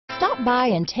Stop by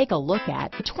and take a look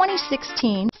at the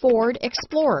 2016 Ford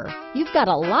Explorer. You've got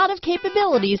a lot of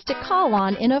capabilities to call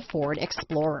on in a Ford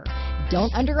Explorer.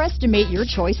 Don't underestimate your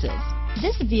choices.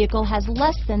 This vehicle has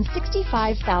less than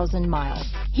 65,000 miles.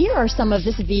 Here are some of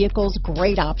this vehicle's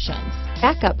great options: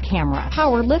 backup camera,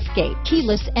 power liftgate,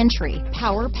 keyless entry,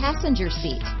 power passenger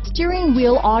seat, steering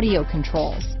wheel audio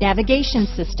controls, navigation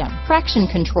system, traction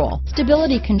control,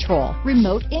 stability control,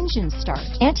 remote engine start,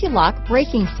 anti-lock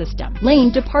braking system,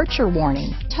 lane departure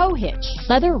warning, tow hitch,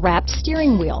 leather wrapped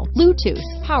steering wheel, Bluetooth,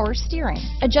 power steering,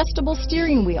 adjustable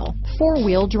steering wheel,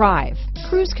 four-wheel drive,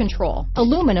 cruise control,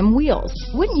 aluminum wheels.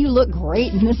 Wouldn't you look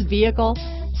great in this vehicle?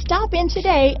 Stop in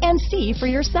today and see for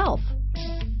yourself.